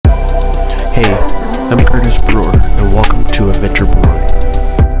Hey, I'm Curtis Brewer, and welcome to Adventure Brewing.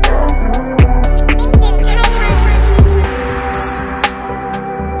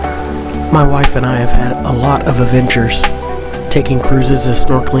 My wife and I have had a lot of adventures, taking cruises and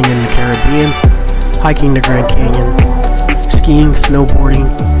snorkeling in the Caribbean, hiking the Grand Canyon, skiing, snowboarding,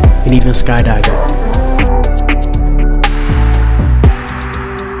 and even skydiving.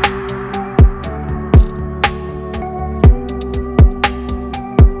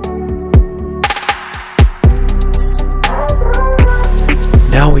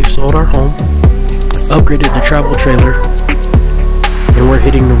 Now we've sold our home, upgraded the travel trailer, and we're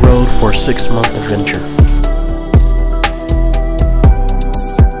hitting the road for a 6-month adventure.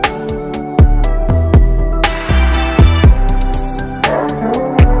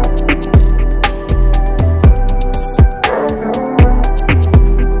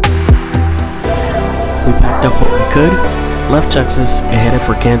 We packed up what we could, left Texas, and headed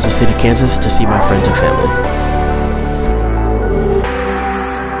for Kansas City, Kansas to see my friends and family.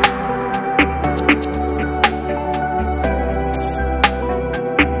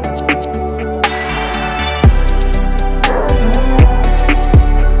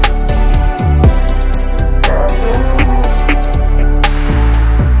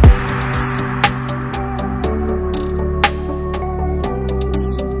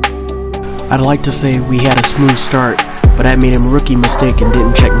 I'd like to say we had a smooth start, but I made a rookie mistake and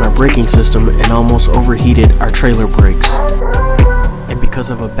didn't check my braking system and almost overheated our trailer brakes. And because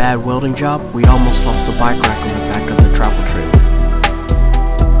of a bad welding job, we almost lost the bike rack on the back of the travel trailer.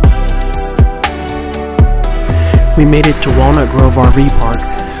 We made it to Walnut Grove RV Park.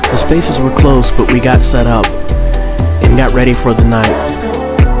 The spaces were closed, but we got set up and got ready for the night.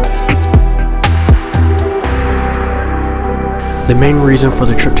 The main reason for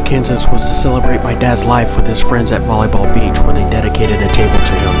the trip to Kansas was to celebrate my dad's life with his friends at Volleyball Beach, where they dedicated a table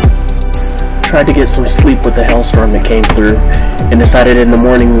to him. Tried to get some sleep with the hailstorm that came through, and decided in the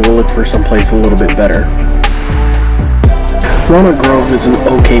morning we will look for someplace a little bit better. Walnut Grove is an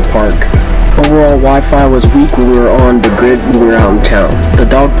okay park. Overall Wi-Fi was weak when we were on the grid when we were out in town.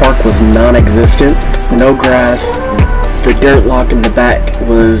 The dog park was non-existent, no grass. The dirt lock in the back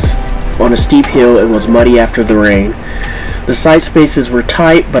was on a steep hill and was muddy after the rain. The side spaces were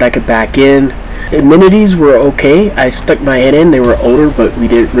tight, but I could back in. Amenities were okay. I stuck my head in. They were older, but we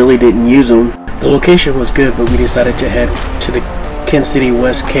really didn't use them. The location was good, but we decided to head to the Kansas City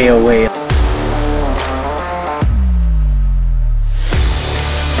West KOA.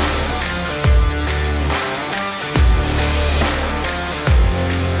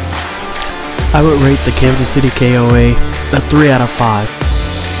 I would rate the Kansas City KOA a 3 out of 5.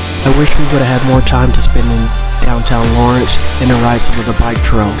 I wish we would have had more time to spend in downtown Lawrence and to ride some of the bike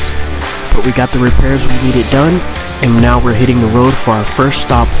trails, but we got the repairs we needed done, and now we're hitting the road for our first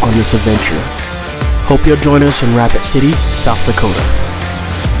stop on this adventure. Hope you'll join us in Rapid City, South Dakota.